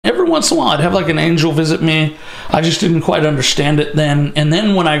every once in a while I'd have like an angel visit me. I just didn't quite understand it then. And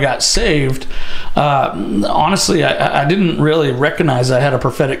then when I got saved, honestly, I didn't really recognize I had a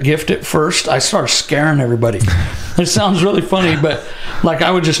prophetic gift at first. I started scaring everybody. It sounds really funny, but like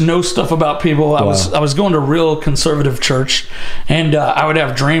I would just know stuff about people. I was going to a real conservative church, and I would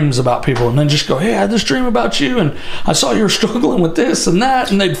have dreams about people, and then just go, "Hey, I had this dream about you, and I saw you were struggling with this and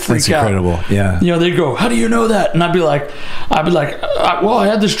that," and they'd freak out. That's incredible. Yeah. You know, they'd go, "How do you know that?" And I'd be like, "Well, I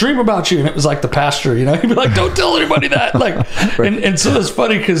had this dream about you," and it was like the pastor. You know, he'd be like, "Don't tell anybody that." Like, right. and so it's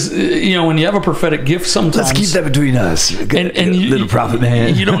funny because you know when you have a prophetic gift, sometimes let's keep that between us. And you, little prophet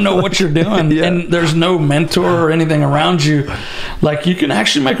man, you don't know what you're doing, Yeah. and there's no mentor or anything around you. Like you can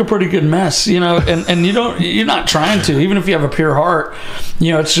actually make a pretty good mess, you know, and you're not trying to, even if you have a pure heart,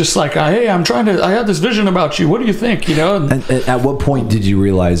 you know, it's just like, hey, I had this vision about you. What do you think? You know? And at what point did you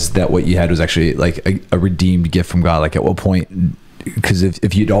realize that what you had was actually like a redeemed gift from God? Like at what point, because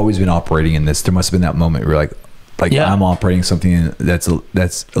if you'd always been operating in this, there must have been that moment where you're like, yeah. I'm operating something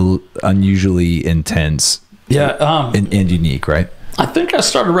that's unusually intense. Yeah. And unique, right? I think I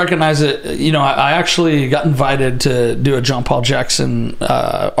started to recognize it. You know, I actually got invited to do a John Paul Jackson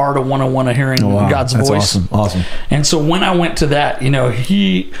Art of 101 of Hearing God's Voice. Awesome. And so when I went to that, you know,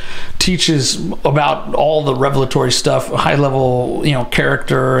 he teaches about all the revelatory stuff, high level, you know,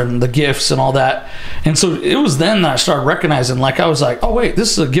 character and the gifts and all that. And so it was then that I started recognizing, like, I was like, oh wait,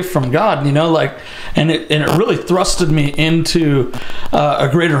 this is a gift from God, you know, like, and it really thrusted me into a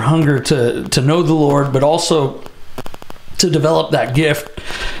greater hunger to know the Lord, but also to develop that gift.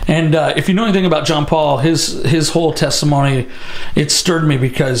 And if you know anything about John Paul, his whole testimony, it stirred me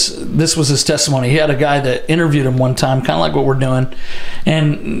because this was his testimony. He had a guy that interviewed him one time, kind of like what we're doing,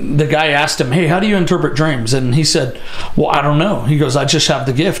 and the guy asked him, hey, how do you interpret dreams? And he said, well, I don't know. He goes, I just have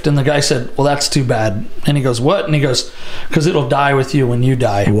the gift. And the guy said, well, that's too bad. And he goes, what? And he goes, because it'll die with you when you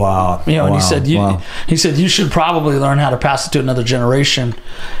die. Wow. You know, and Wow. he said you should probably learn how to pass it to another generation.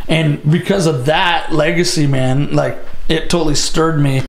 And because of that legacy, man, like, it totally stirred me